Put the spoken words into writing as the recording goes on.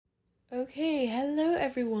Okay, hello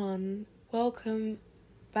everyone. Welcome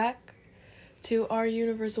back to our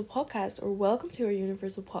Universal Podcast, or welcome to our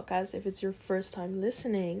Universal Podcast if it's your first time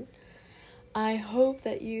listening. I hope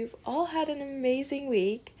that you've all had an amazing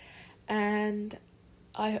week, and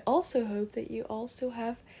I also hope that you also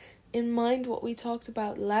have in mind what we talked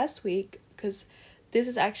about last week, because this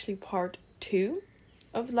is actually part 2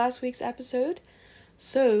 of last week's episode.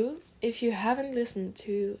 So, if you haven't listened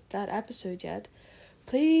to that episode yet,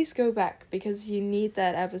 please go back because you need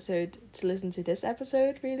that episode to listen to this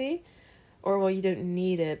episode, really. Or, well, you don't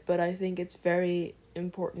need it, but I think it's very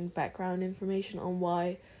important background information on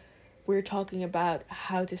why we're talking about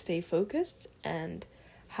how to stay focused and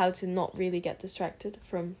how to not really get distracted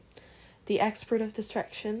from the expert of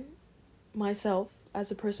distraction, myself, as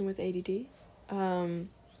a person with ADD.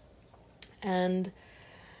 And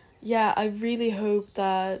yeah, I really hope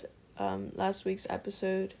that last week's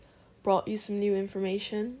episode brought you some new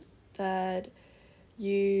information, that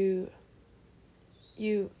you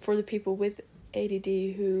for the people with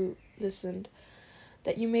ADD who listened,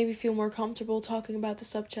 that you maybe feel more comfortable talking about the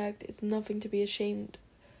subject. It's nothing to be ashamed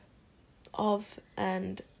of,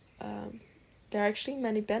 and there are actually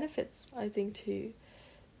many benefits, I think,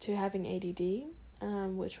 to having ADD,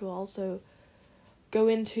 which we'll also go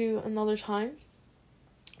into another time.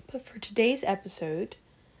 But for today's episode,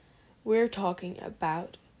 we're talking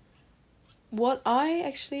about what I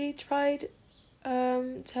actually tried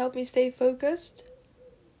to help me stay focused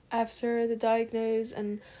after the diagnosis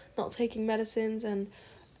and not taking medicines and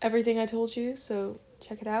everything I told you, so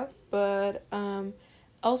check it out. But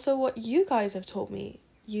also what you guys have told me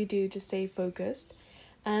you do to stay focused.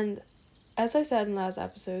 And as I said in last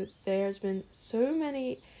episode, there's been so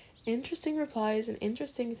many interesting replies and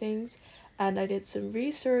interesting things, and I did some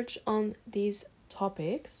research on these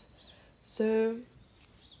topics. So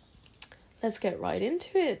let's get right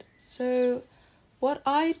into it. So what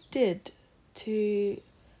I did to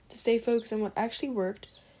stay focused and what actually worked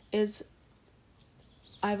is,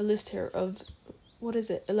 I have a list here of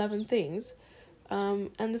 11 things,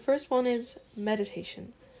 and the first one is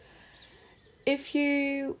meditation. If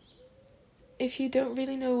you don't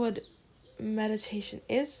really know what meditation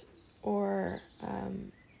is, or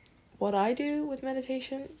what I do with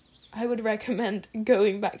meditation, I would recommend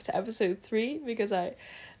going back to episode 3, because I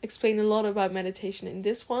explain a lot about meditation in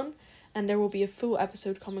this one, and there will be a full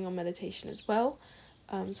episode coming on meditation as well.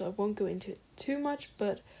 So I won't go into it too much,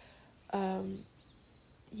 but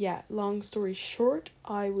long story short,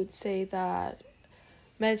 I would say that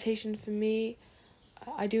meditation for me,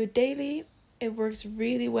 I do it daily. It works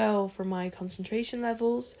really well for my concentration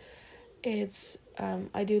levels. It's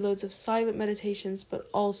I do loads of silent meditations, but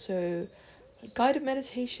also guided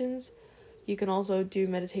meditations. You can also do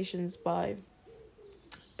meditations by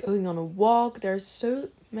going on a walk. There's so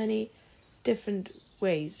many different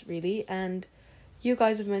ways, really, and you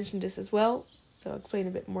guys have mentioned this as well, so I'll explain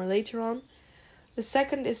a bit more later on. The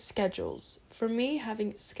second is schedules. For me,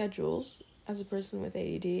 having schedules as a person with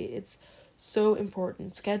ADD, it's so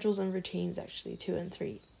important. Schedules and routines, actually, 2 and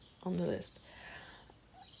 3 on the list.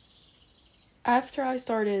 After I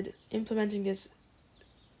started implementing this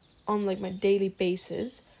on my daily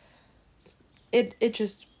basis, it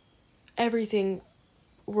just, everything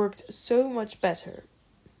worked so much better.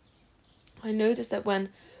 I noticed that when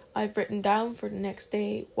I've written down for the next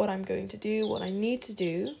day what I'm going to do, what I need to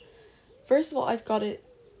do, first of all, I've got it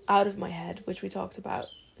out of my head, which we talked about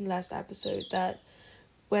in the last episode, that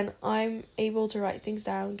when I'm able to write things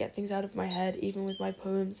down, get things out of my head, even with my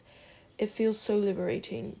poems, it feels so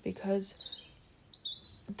liberating, because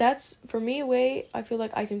that's, for me, a way I feel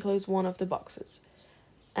like I can close one of the boxes.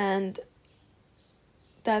 And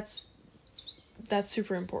that's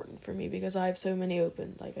super important for me, because I have so many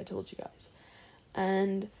open, like I told you guys.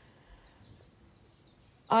 And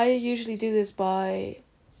I usually do this by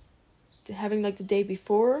having the day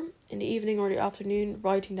before, in the evening or the afternoon,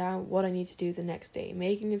 writing down what I need to do the next day,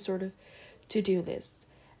 making a sort of to-do list.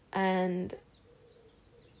 And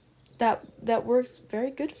that works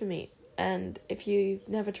very good for me. And if you've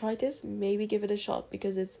never tried this, maybe give it a shot,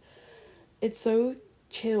 because it's so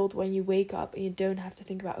chilled when you wake up and you don't have to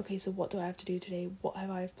think about, okay, so what do I have to do today? What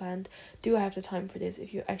have I planned? Do I have the time for this?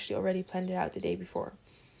 If you actually already planned it out the day before.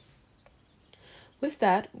 With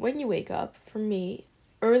that, when you wake up, for me,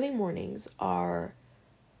 early mornings are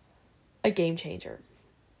a game changer.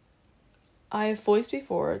 I have voiced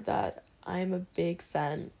before that I'm a big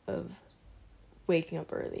fan of waking up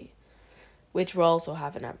early, which we'll also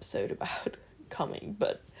have an episode about coming,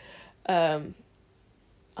 but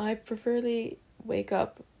I preferably wake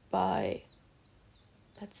up by,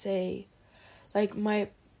 let's say, my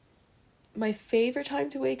favorite time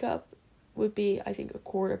to wake up would be, I think,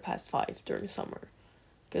 5:15 during summer.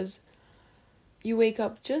 Because you wake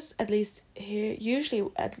up just, at least here, usually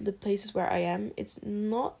at the places where I am, it's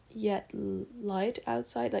not yet light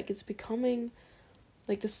outside. Like, it's becoming,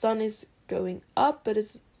 like, the sun is going up, but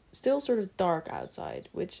it's still sort of dark outside,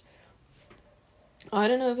 which, I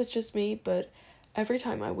don't know if it's just me, but every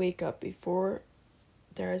time I wake up before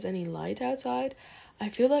there is any light outside, I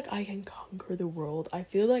feel like I can conquer the world. I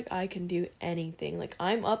feel like I can do anything. Like,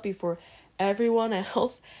 I'm up before everyone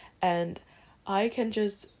else, and I can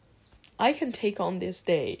take on this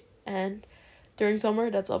day. And during summer,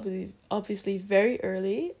 that's obviously very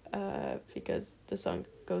early, because the sun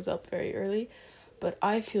goes up very early. But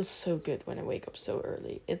I feel so good when I wake up so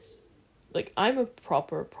early. It's like, I'm a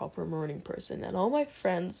proper morning person, and all my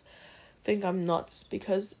friends think I'm nuts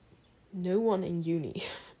because no one in uni,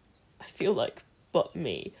 I feel like, but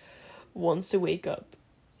me, wants to wake up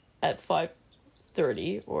at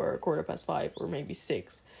 5:30 or 5:15 or maybe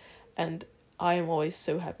 6, and I am always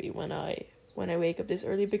so happy when I wake up this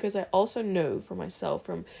early, because I also know for myself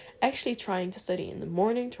from actually trying to study in the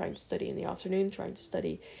morning, trying to study in the afternoon, trying to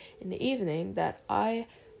study in the evening, that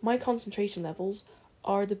my concentration levels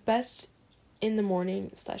are the best in the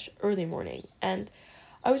morning / early morning. And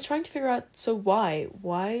I was trying to figure out, so why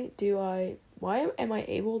am I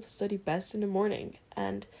able to study best in the morning?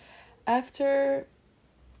 And after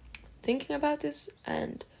thinking about this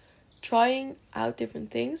and trying out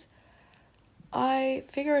different things, I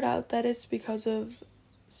figured out that it's because of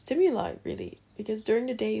stimuli, really. Because during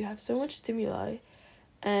the day you have so much stimuli,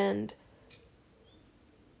 and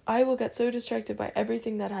I will get so distracted by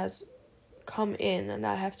everything that has come in, and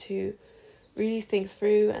I have to really think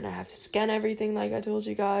through, and I have to scan everything like I told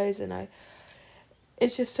you guys, and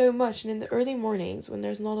it's just so much. And in the early mornings, when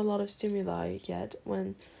there's not a lot of stimuli yet,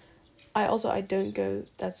 when I don't go,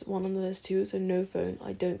 that's one on the list too, so no phone.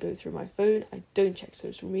 I don't go through my phone, I don't check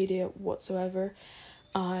social media whatsoever.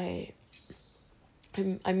 I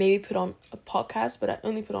maybe put on a podcast, but I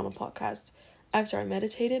only put on a podcast after I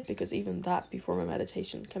meditated, because even that before my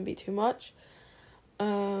meditation can be too much.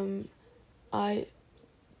 I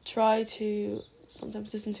try to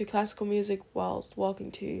sometimes listen to classical music whilst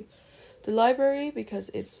walking to the library, because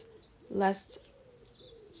it's less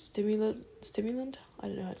stimulant. I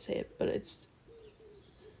don't know how to say it, but it's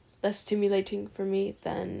less stimulating for me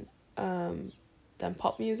than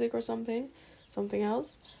pop music or something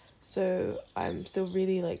else. So I'm still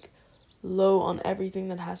really like low on everything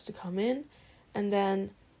that has to come in. And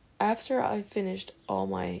then after I finished all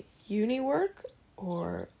my uni work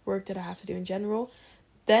or work that I have to do in general,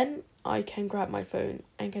 then I can grab my phone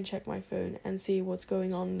and can check my phone and see what's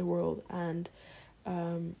going on in the world. And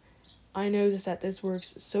I noticed that this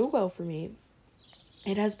works so well for me.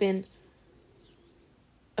 It has been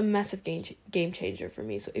a massive game changer for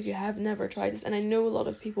me. So if you have never tried this, and I know a lot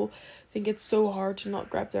of people think it's so hard to not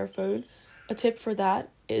grab their phone, a tip for that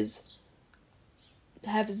is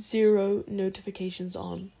have 0 notifications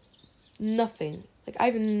on. Nothing. Like, I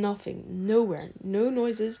have nothing. Nowhere. No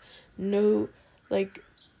noises. No, like,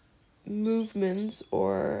 movements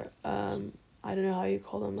or, I don't know how you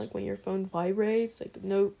call them, like, when your phone vibrates. Like,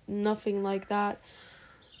 nothing like that.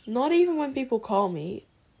 Not even when people call me.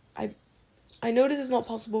 I know this is not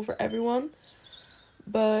possible for everyone,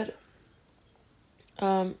 but,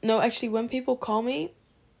 no, actually, when people call me,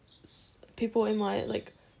 people in my,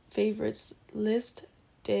 like, favorites list,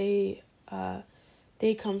 they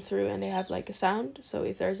come through and they have, like, a sound, so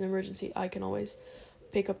if there's an emergency, I can always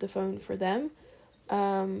pick up the phone for them,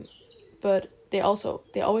 but they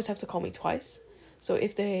always have to call me twice, so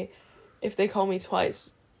if they call me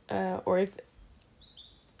twice, or if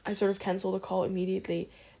I sort of cancel the call immediately,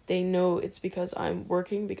 they know it's because I'm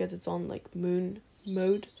working, because it's on, like, moon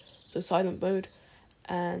mode, so silent mode,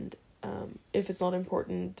 and if it's not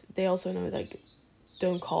important, they also know, like,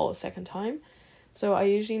 don't call a second time. So I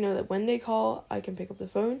usually know that when they call, I can pick up the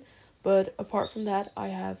phone, but apart from that, I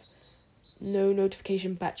have no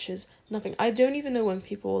notification batches, nothing. I don't even know when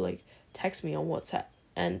people, like, text me on WhatsApp,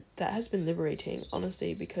 and that has been liberating,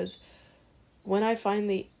 honestly, because when I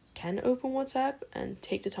finally can open WhatsApp and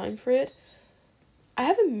take the time for it, I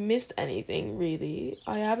haven't missed anything, really.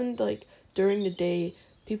 I haven't, like, during the day,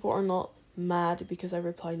 people are not mad because I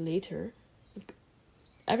reply later. Like,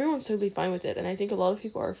 everyone's totally fine with it, and I think a lot of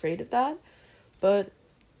people are afraid of that, but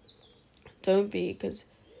don't be, because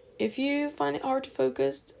if you find it hard to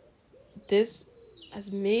focus, this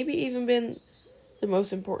has maybe even been the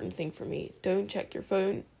most important thing for me. Don't check your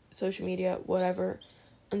phone, social media, whatever,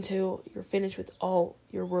 until you're finished with all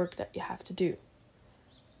your work that you have to do,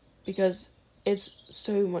 because it's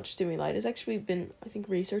so much stimuli. There's actually been, I think,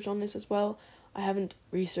 research on this as well. I haven't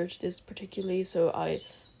researched this particularly, so I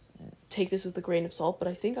take this with a grain of salt, but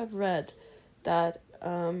I think I've read that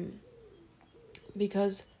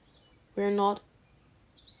because we're not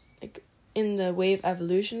like in the way of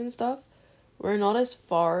evolution and stuff, we're not as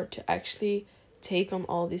far to actually take on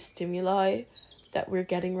all these stimuli that we're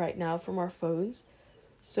getting right now from our phones.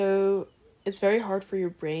 So it's very hard for your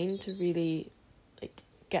brain to really like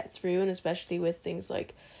get through, and especially with things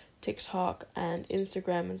like TikTok and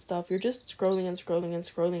Instagram and stuff, you're just scrolling and scrolling and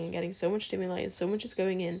scrolling and getting so much stimuli and so much is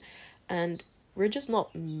going in, and we're just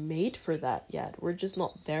not made for that yet. We're just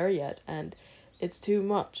not there yet, and it's too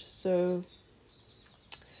much. So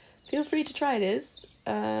feel free to try this,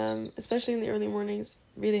 especially in the early mornings.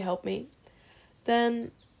 Really help me.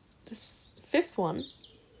 Then this fifth one,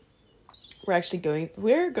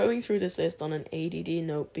 we're going through this list on an ADD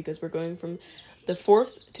note, because we're going from the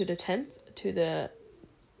 4th to the 10th to the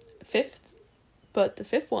 5th, but the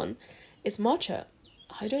 5th one is matcha.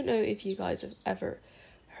 I don't know if you guys have ever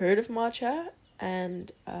heard of matcha,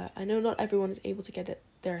 and I know not everyone is able to get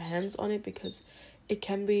their hands on it because it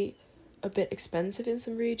can be a bit expensive in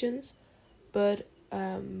some regions, but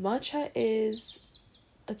matcha is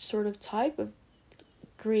a sort of type of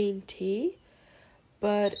green tea,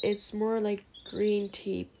 but it's more like green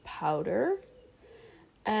tea powder,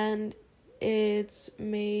 and it's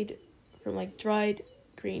made from like dried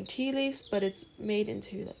green tea leaves, but it's made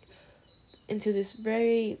into this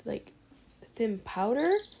very like thin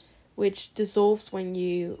powder, which dissolves when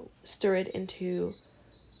you stir it into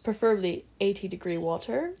preferably 80-degree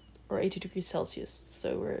water or 80 degrees Celsius.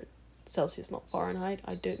 So we're Celsius, not Fahrenheit.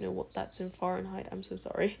 I don't know what that's in Fahrenheit. I'm so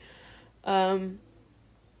sorry.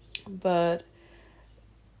 But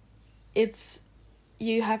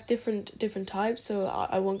you have different types, so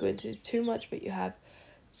I won't go into too much, but you have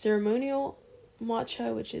ceremonial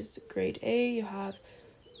matcha, which is grade A. You have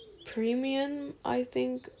premium, I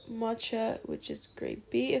think, matcha, which is grade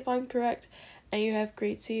B, if I'm correct, and you have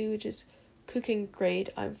grade C, which is cooking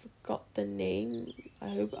grade. I forgot the name. I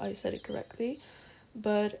hope I said it correctly,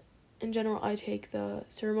 but in general, I take the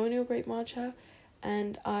ceremonial grade matcha,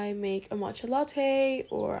 and I make a matcha latte,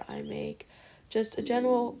 or I make just a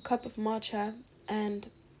general cup of matcha. And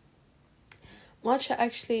matcha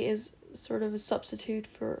actually is sort of a substitute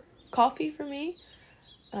for coffee for me,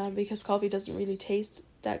 because coffee doesn't really taste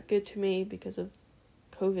that good to me because of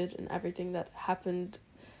COVID and everything that happened.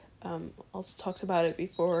 Also talked about it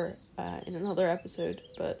before in another episode,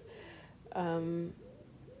 but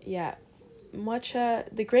yeah, matcha,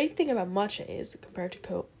 the great thing about matcha is, compared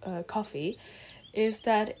to coffee, is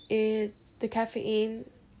that the caffeine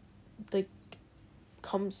like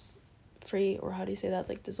comes free, or how do you say that,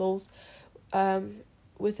 like dissolves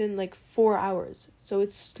within like 4 hours. So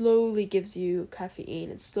it slowly gives you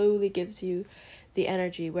caffeine, it slowly gives you the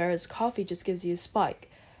energy, whereas coffee just gives you a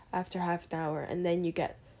spike after half an hour, and then you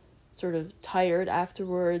get sort of tired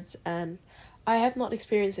afterwards. And I have not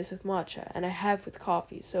experienced this with matcha, and I have with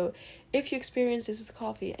coffee. So if you experience this with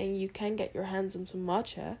coffee and you can get your hands on some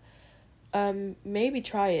matcha, maybe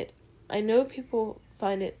try it. I know people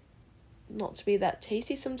find it not to be that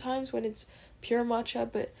tasty sometimes when it's pure matcha,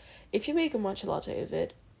 but if you make a matcha latte of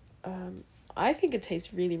it, I think it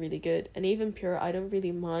tastes really, really good. And even pure, I don't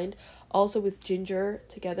really mind. Also with ginger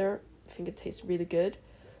together, I think it tastes really good.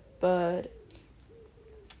 But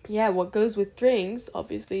yeah, what goes with drinks,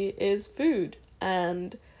 obviously, is food.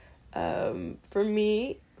 And for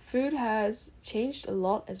me, food has changed a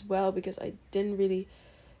lot as well, because I didn't really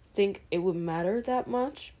think it would matter that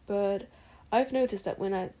much. But I've noticed that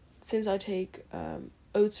since I take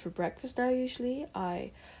oats for breakfast now, usually,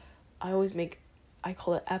 I always make, I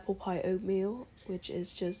call it apple pie oatmeal, which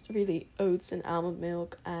is just really oats and almond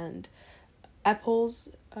milk and apples,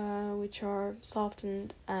 which are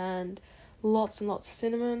softened, and lots and lots of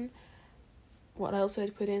cinnamon. What else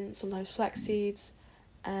I'd put in? Sometimes flax seeds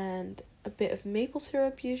and a bit of maple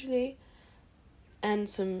syrup usually, and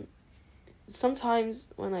sometimes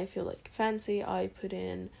when I feel like fancy, I put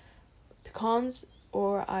in pecans,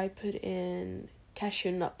 or I put in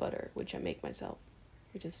cashew nut butter, which I make myself,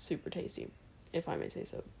 which is super tasty, if I may say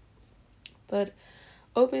so. But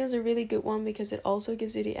oatmeal is a really good one because it also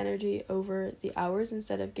gives you the energy over the hours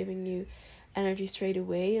instead of giving you energy straight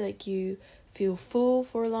away. Like, you feel full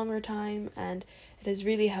for a longer time, and it has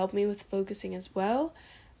really helped me with focusing as well,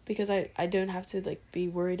 because I don't have to like be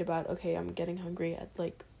worried about, okay, I'm getting hungry at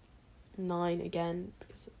like 9 again,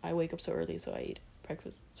 because I wake up so early, so I eat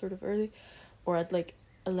breakfast sort of early, or at like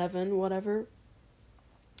 11, whatever.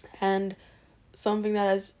 And something that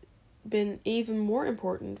has been even more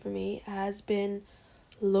important for me has been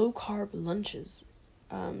low carb lunches.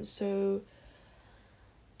 So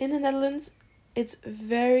in the Netherlands, it's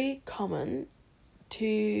very common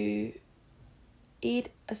to eat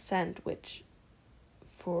a sandwich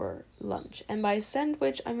for lunch. And by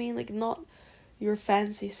sandwich, I mean like not your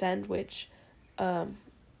fancy sandwich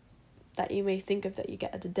that you may think of that you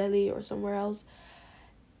get at the deli or somewhere else.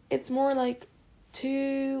 It's more like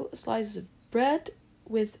 2 slices of bread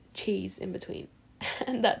with cheese in between.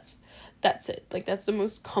 And that's it. Like, that's the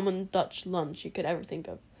most common Dutch lunch you could ever think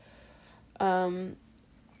of.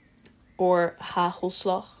 Or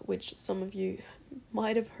hagelslag, which some of you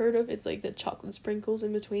might have heard of. It's like the chocolate sprinkles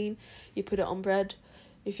in between. You put it on bread.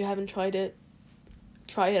 If you haven't tried it,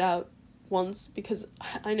 try it out once, because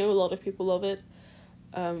I know a lot of people love it.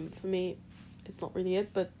 For me, it's not really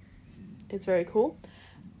it, but it's very cool.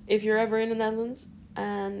 If you're ever in the Netherlands,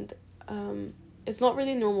 and it's not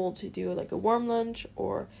really normal to do like a warm lunch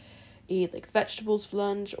or eat like vegetables for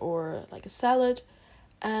lunch or like a salad,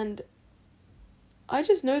 and I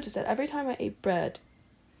just noticed that every time I ate bread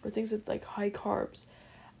or things with like high carbs,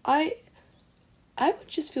 I would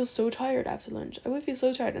just feel so tired after lunch. I would feel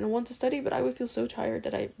so tired, and I want to study, but I would feel so tired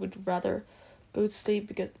that I would rather go to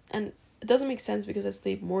sleep, and it doesn't make sense because I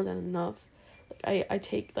sleep more than enough. Like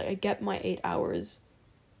I get my 8 hours,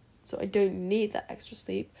 so I don't need that extra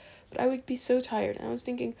sleep, but I would be so tired. And I was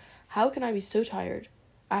thinking, how can I be so tired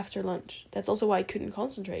after lunch? That's also why I couldn't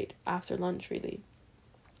concentrate after lunch, really.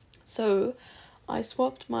 So I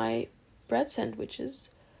swapped my bread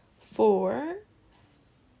sandwiches for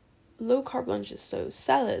low carb lunches, so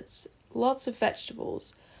salads, lots of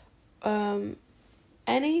vegetables,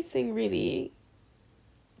 anything really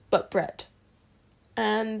but bread.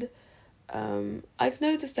 And I've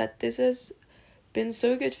noticed that this has been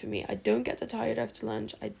so good for me. I don't get that tired after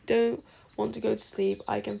lunch. I don't want to go to sleep.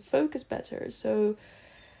 I can focus better. So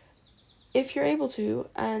if you're able to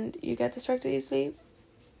and you get distracted easily,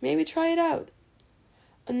 maybe try it out.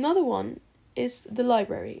 Another one is the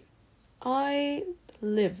library. I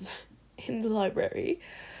live in the library.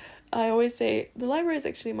 I always say the library is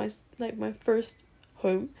actually my first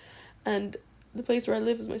home, and the place where I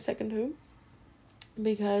live is my second home,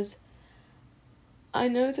 because I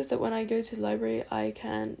noticed that when I go to the library, I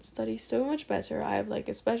can study so much better. I have like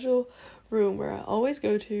a special room where I always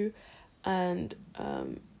go to, and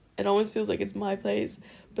it always feels like it's my place,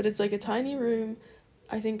 but it's like a tiny room.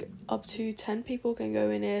 I think up to 10 people can go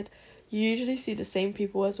in it. You usually see the same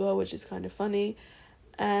people as well, which is kind of funny,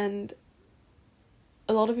 and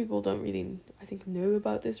a lot of people don't really, I think, know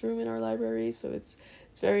about this room in our library, so it's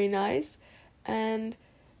very nice. And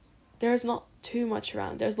there's not too much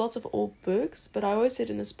around. There's lots of old books, but I always sit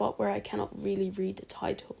in a spot where I cannot really read the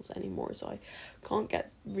titles anymore, so I can't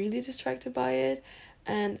get really distracted by it,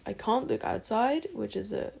 and I can't look outside, which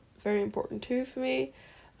is a very important too for me,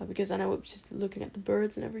 because then I would be just looking at the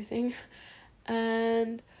birds and everything.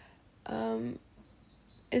 And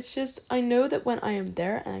it's just, I know that when I am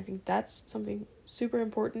there, and I think that's something super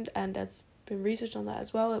important, and that's been researched on that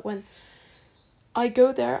as well, that when I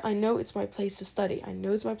go there, I know it's my place to study. I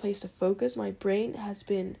know it's my place to focus. My brain has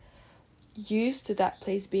been used to that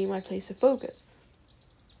place being my place to focus.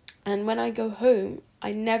 And when I go home,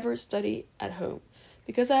 I never study at home.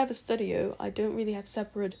 Because I have a studio, I don't really have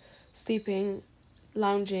separate sleeping,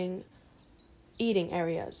 lounging, eating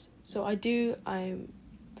areas. So I'm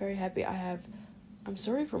very happy. I'm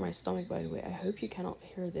sorry for my stomach, by the way. I hope you cannot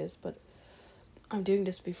hear this, but I'm doing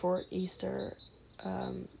this before Easter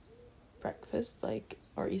breakfast, like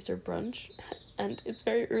our Easter brunch, and it's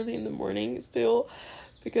very early in the morning still,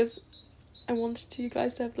 because I wanted you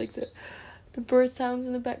guys to have like the bird sounds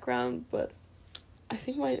in the background, but I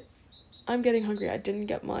think I'm getting hungry. I didn't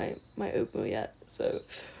get my oatmeal yet, so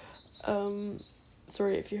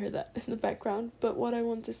sorry if you heard that in the background. But what I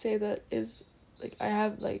want to say that is, like, I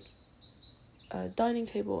have like a dining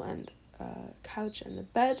table and a couch and a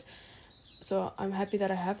bed, so I'm happy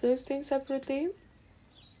that I have those things separately,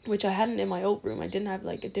 which I hadn't in my old room. I didn't have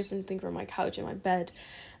like a different thing for my couch and my bed,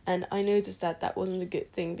 and I noticed that wasn't a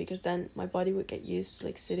good thing, because then my body would get used to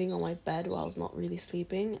like sitting on my bed while I was not really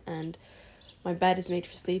sleeping, and my bed is made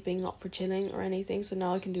for sleeping, not for chilling or anything. So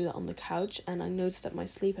now I can do that on the couch, and I noticed that my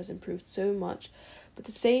sleep has improved so much. But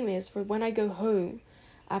the same is for when I go home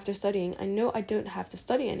after studying. I know I don't have to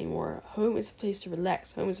study anymore. Home is a place to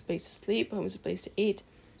relax. Home is a place to sleep. Home is a place to eat.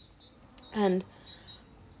 And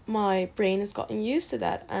my brain has gotten used to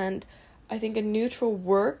that, and I think a neutral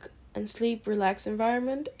work and sleep relaxed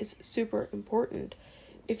environment is super important.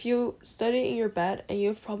 If you study in your bed and you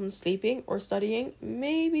have problems sleeping or studying,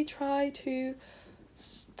 maybe try to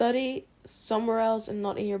study somewhere else and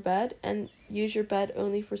not in your bed, and use your bed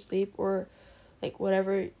only for sleep, or like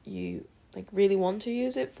whatever you like really want to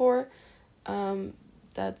use it for.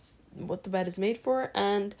 that's what the bed is made for,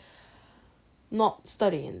 and not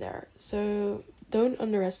study in there. So don't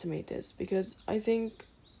underestimate this, because I think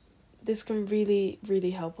this can really,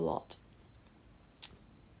 really help a lot.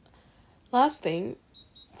 Last thing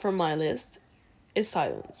from my list is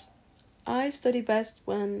silence. I study best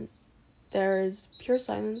when there is pure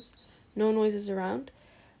silence, no noises around.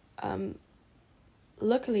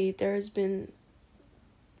 Luckily, there has been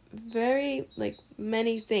very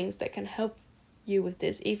many things that can help you with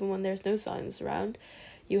this, even when there's no silence around.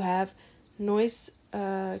 You have noise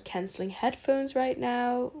cancelling headphones right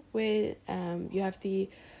now. With you have the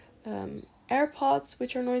AirPods,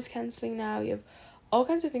 which are noise cancelling now. You have all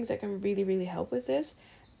kinds of things that can really, really help with this.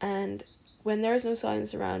 And when there's no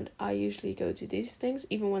silence around, I usually go to these things.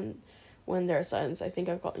 Even when there's silence, I think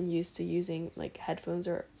I've gotten used to using headphones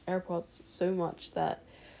or AirPods so much that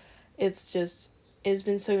it's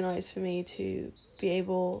been so nice for me to be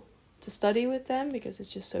able to study with them, because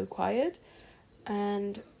it's just so quiet.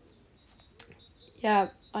 And yeah,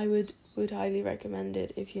 I would highly recommend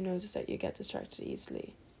it if you notice that you get distracted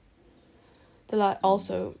easily.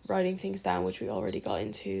 Also, writing things down, which we already got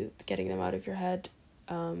into, getting them out of your head.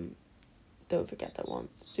 Don't forget that one.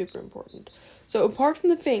 Super important. So apart from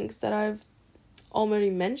the things that I've already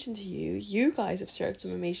mentioned to you, you guys have shared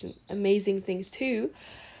some amazing things too,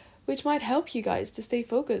 which might help you guys to stay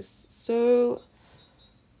focused. So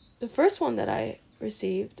the first one that I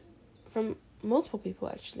received from multiple people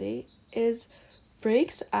actually is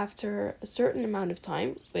breaks after a certain amount of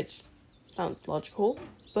time, which sounds logical,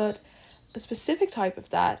 but a specific type of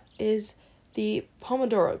that is the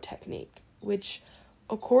Pomodoro technique, which,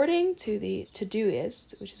 according to the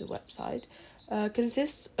Todoist, which is a website,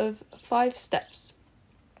 consists of 5 steps.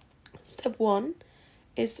 Step 1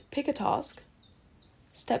 is pick a task.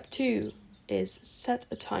 Step 2 is set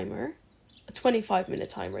a timer, a 25-minute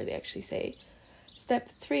timer, they actually say. Step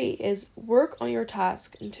 3 is work on your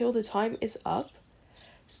task until the time is up.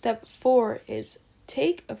 Step 4 is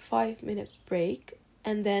take a 5-minute break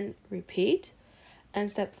and then repeat. And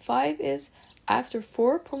step 5 is, after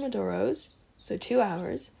 4 Pomodoros, so 2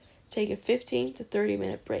 hours, take a 15 to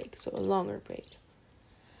 30-minute break, so a longer break.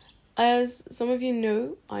 As some of you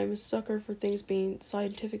know, I'm a sucker for things being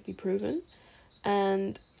scientifically proven,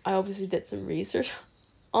 and I obviously did some research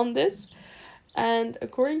on this. And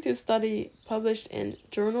according to a study published in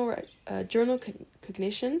Journal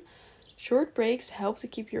Cognition, short breaks help to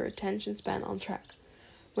keep your attention span on track.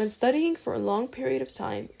 When studying for a long period of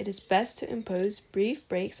time, it is best to impose brief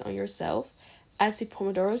breaks on yourself, as the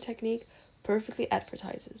Pomodoro technique perfectly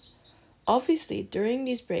advertises. Obviously, during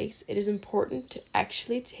these breaks, it is important to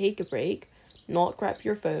actually take a break, not grab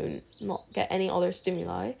your phone, not get any other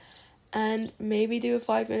stimuli, and maybe do a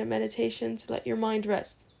 5-minute meditation to let your mind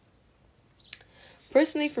rest.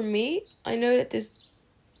 Personally, for me, I know that this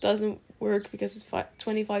doesn't work because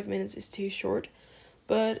 25 minutes is too short.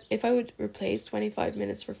 But if I would replace 25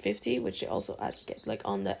 minutes for 50, which they also advocate,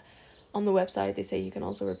 on the website, they say you can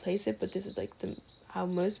also replace it, but this is how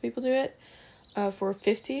most people do it. For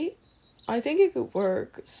 50, I think it could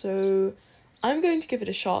work. So I'm going to give it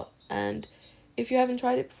a shot. And if you haven't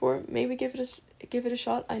tried it before, maybe give it a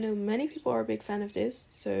shot. I know many people are a big fan of this.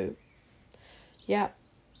 So yeah,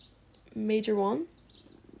 major one.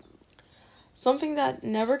 Something that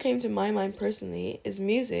never came to my mind personally is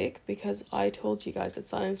music, because I told you guys that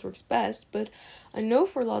silence works best, but I know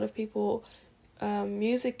for a lot of people,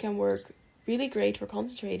 music can work really great for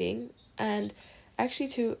concentrating. And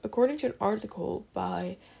actually, according to an article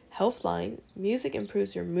by Healthline, music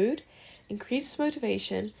improves your mood, increases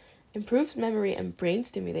motivation, improves memory and brain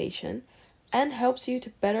stimulation, and helps you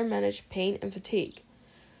to better manage pain and fatigue.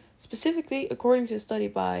 Specifically, according to a study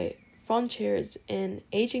by Frontiers in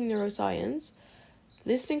Aging Neuroscience,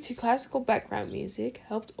 listening to classical background music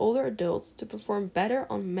helped older adults to perform better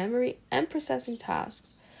on memory and processing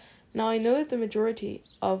tasks. Now, I know that the majority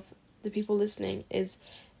of the people listening is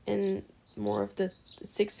in more of the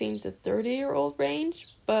 16 to 30-year-old range,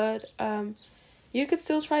 but you could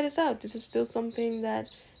still try this out. This is still something that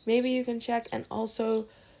maybe you can check, and also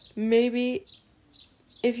maybe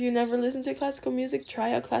if you never listen to classical music,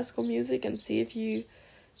 try out classical music and see if you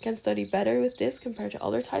can study better with this compared to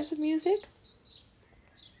other types of music.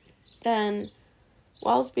 Then,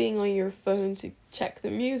 whilst being on your phone to check the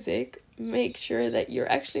music, make sure that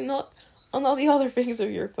you're actually not on all the other things of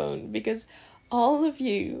your phone, because all of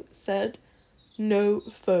you said no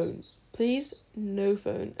phone. Please, no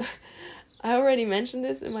phone. I already mentioned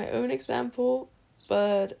this in my own example,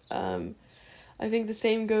 but I think the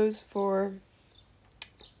same goes for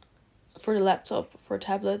the laptop, for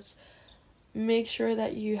tablets. Make sure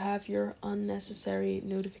that you have your unnecessary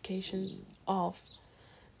notifications off.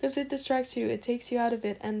 because it distracts you, it takes you out of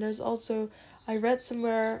it. And there's also, I read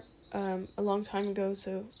somewhere a long time ago,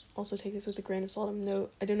 so also take this with a grain of salt.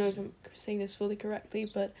 I don't know if I'm saying this fully correctly,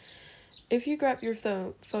 but if you grab your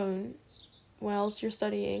phone whilst you're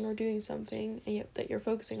studying or doing something that you're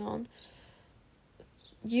focusing on,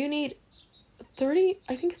 you need 30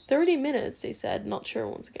 minutes, they said, not sure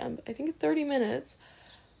once again, but I think 30 minutes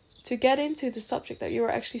to get into the subject that you are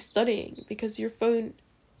actually studying, because your phone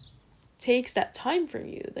takes that time from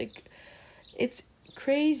you. Like, it's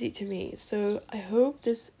crazy to me. So I hope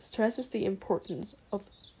this stresses the importance of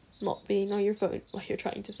not being on your phone while you're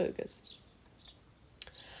trying to focus.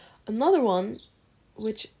 Another one,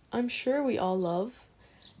 which I'm sure we all love,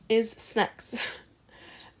 is snacks.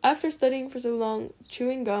 After studying for so long,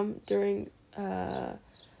 chewing gum during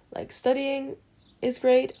studying is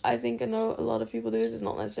great. I know a lot of people do this. It's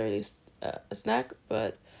not necessarily a snack,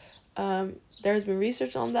 but there's been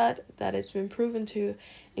research on that it's been proven to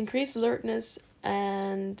increase alertness,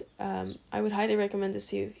 and I would highly recommend this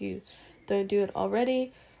to you if you don't do it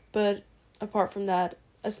already. But apart from that,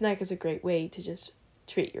 a snack is a great way to just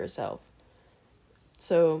treat yourself.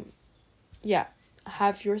 So yeah,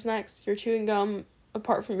 have your snacks, your chewing gum,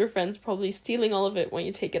 apart from your friends probably stealing all of it when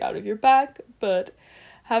you take it out of your bag, but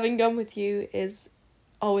having gum with you is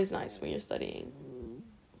always nice when you're studying.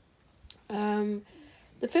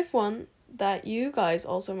 The fifth one that you guys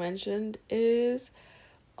also mentioned is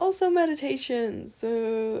also meditation.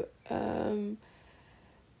 So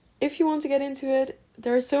if you want to get into it,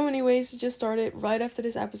 there are so many ways to just start it right after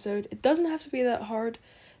this episode. It doesn't have to be that hard.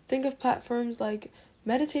 Think of platforms like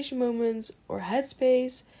Meditation Moments or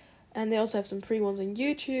Headspace, and they also have some free ones on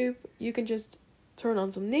YouTube. You can just turn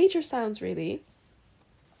on some nature sounds, really.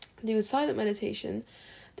 Do a silent meditation.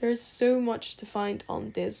 There's so much to find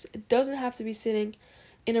on this. It doesn't have to be sitting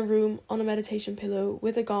in a room on a meditation pillow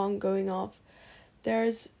with a gong going off.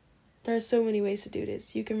 There's so many ways to do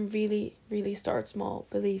this. You can really, really start small,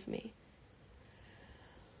 believe me.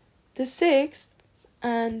 The sixth,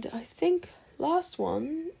 and I think last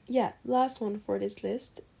one for this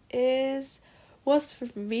list, was for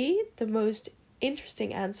me the most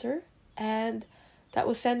interesting answer, and that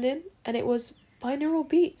was sent in, and it was binaural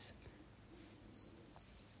beats.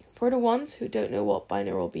 For the ones who don't know what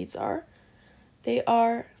binaural beats are, they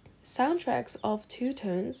are soundtracks of two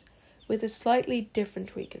tones with a slightly different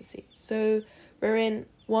frequency. So wherein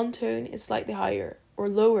one tone is slightly higher or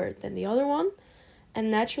lower than the other one, and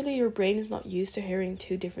naturally your brain is not used to hearing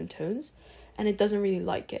two different tones, and it doesn't really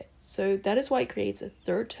like it. So that is why it creates a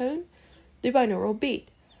third tone, the binaural beat.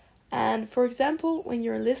 And for example, when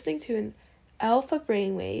you're listening to an alpha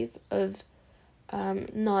brainwave of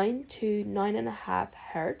 9 to 9.5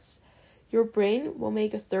 hertz, your brain will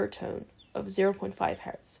make a third tone of 0.5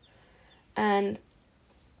 hertz. And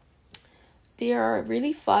there are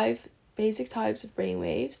really 5 basic types of brain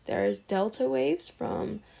waves. There's delta waves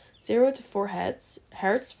from 0 to 4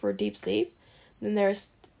 hertz for deep sleep. Then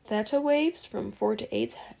there's theta waves from 4 to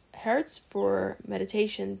 8 hertz for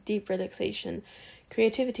meditation, deep relaxation,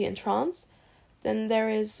 creativity, and trance. Then there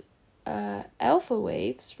is alpha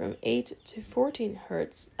waves from 8 to 14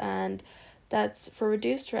 hertz, and that's for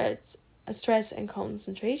reduced stress and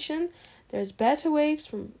concentration. There's beta waves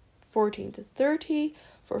from 14 to 30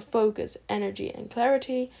 for focus, energy, and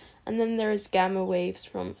clarity. And then there's gamma waves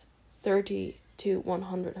from 30 to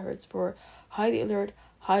 100 hertz for highly alert,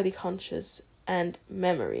 highly conscious, and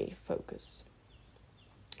memory focus.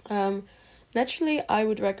 Naturally, I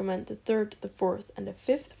would recommend the 3rd, the 4th, and the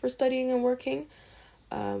 5th for studying and working.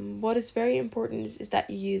 What is very important is that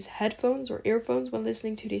you use headphones or earphones when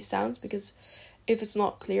listening to these sounds, because if it's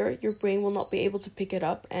not clear, your brain will not be able to pick it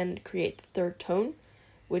up and create the third tone,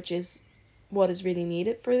 which is what is really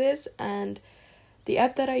needed for this. And the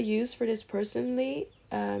app that I use for this personally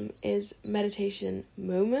is Meditation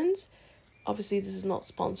Moments. Obviously, this is not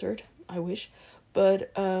sponsored, I wish,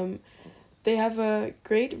 but they have a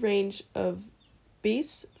great range of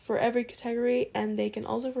beats for every category, and they can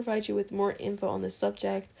also provide you with more info on the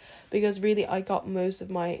subject, because really I got most of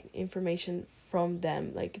my information from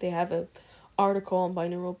them. Like, they have a article on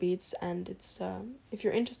binaural beats, and it's if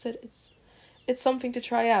you're interested, it's something to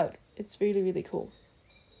try out. It's really, really cool.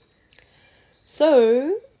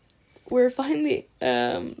 So we're finally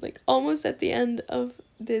almost at the end of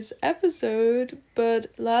this episode,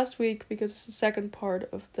 but last week, because it's the second part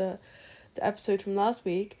of the episode from last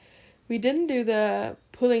week, we didn't do the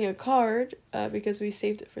pulling a card because we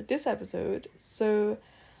saved it for this episode. So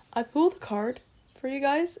I pulled the card for you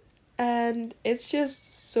guys, and it's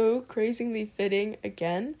just so crazily fitting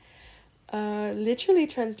again. Literally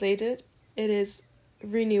translated, it is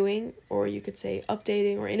renewing, or you could say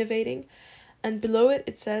updating or innovating. And below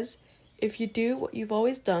it says, if you do what you've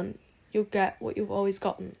always done, you'll get what you've always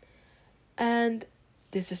gotten. And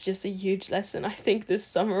this is just a huge lesson. I think this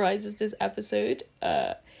summarizes this episode.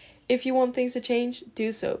 If you want things to change,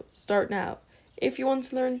 do so. Start now. If you want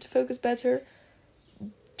to learn to focus better,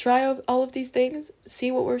 try all of these things.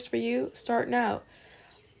 See what works for you. Start now.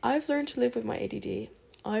 I've learned to live with my ADD.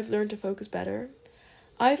 I've learned to focus better.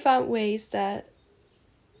 I found ways to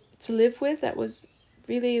live with that was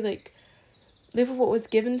really live with what was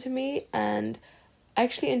given to me and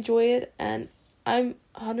actually enjoy it. And I'm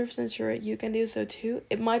 100% sure you can do so too.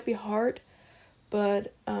 It might be hard,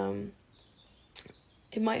 but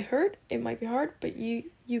it might hurt, it might be hard, but you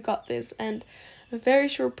got this. And a very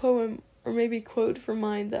short poem, or maybe quote from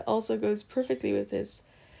mine that also goes perfectly with this,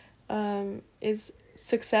 is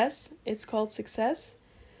Success. It's called Success.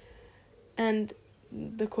 And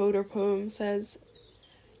the quote or poem says,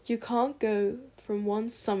 you can't go from one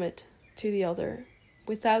summit to the other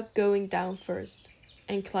without going down first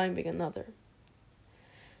and climbing another.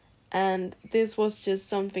 And this was just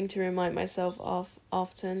something to remind myself of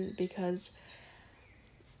often, because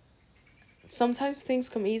sometimes things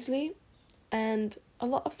come easily and a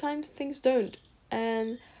lot of times things don't.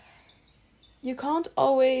 And you can't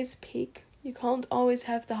always peak. You can't always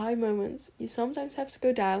have the high moments. You sometimes have to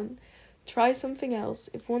go down, try something else.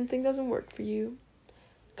 If one thing doesn't work for you,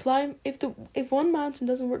 climb. If one mountain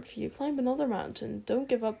doesn't work for you, climb another mountain. Don't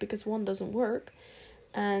give up because one doesn't work.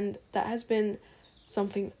 And that has been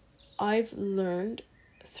something I've learned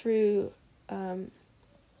through having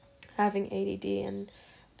ADD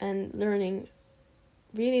and learning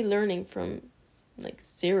from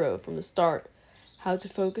zero, from the start, how to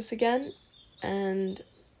focus again. And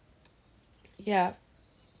yeah,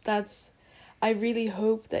 I really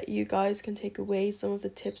hope that you guys can take away some of the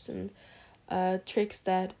tips and tricks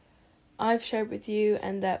that I've shared with you,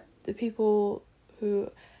 and that the people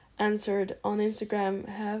who answered on Instagram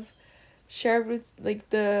have shared with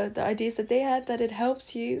the ideas that they had, that it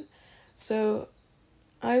helps you. So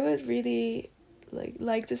I would really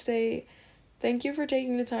like to say thank you for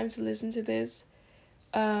taking the time to listen to this.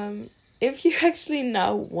 If you actually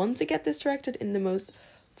now want to get distracted in the most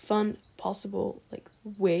fun possible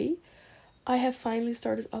way, I have finally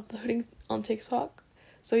started uploading on TikTok,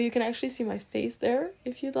 so you can actually see my face there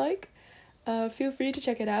if you'd like. Feel free to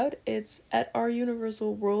check it out. It's at Our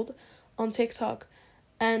Universal World on TikTok,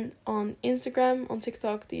 and on Instagram. On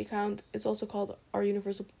TikTok, the account is also called Our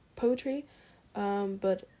Universal Poetry,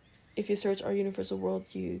 but if you search Our Universal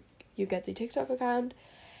World, you get the TikTok account.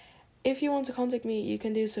 If you want to contact me, you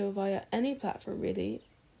can do so via any platform, really.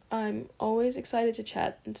 I'm always excited to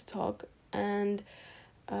chat and to talk, and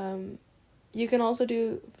you can also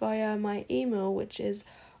do via my email, which is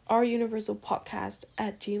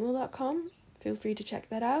ouruniversalpodcast@gmail.com. Feel free to check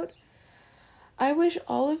that out. I wish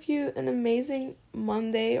all of you an amazing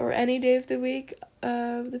Monday, or any day of the week,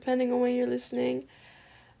 depending on when you're listening.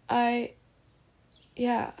 I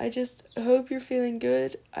just hope you're feeling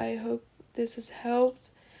good. I hope this has helped.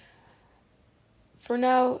 For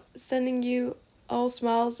now, sending you all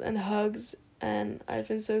smiles and hugs, and I've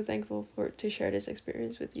been so thankful to share this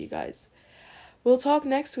experience with you guys. We'll talk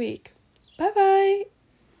next week. Bye bye!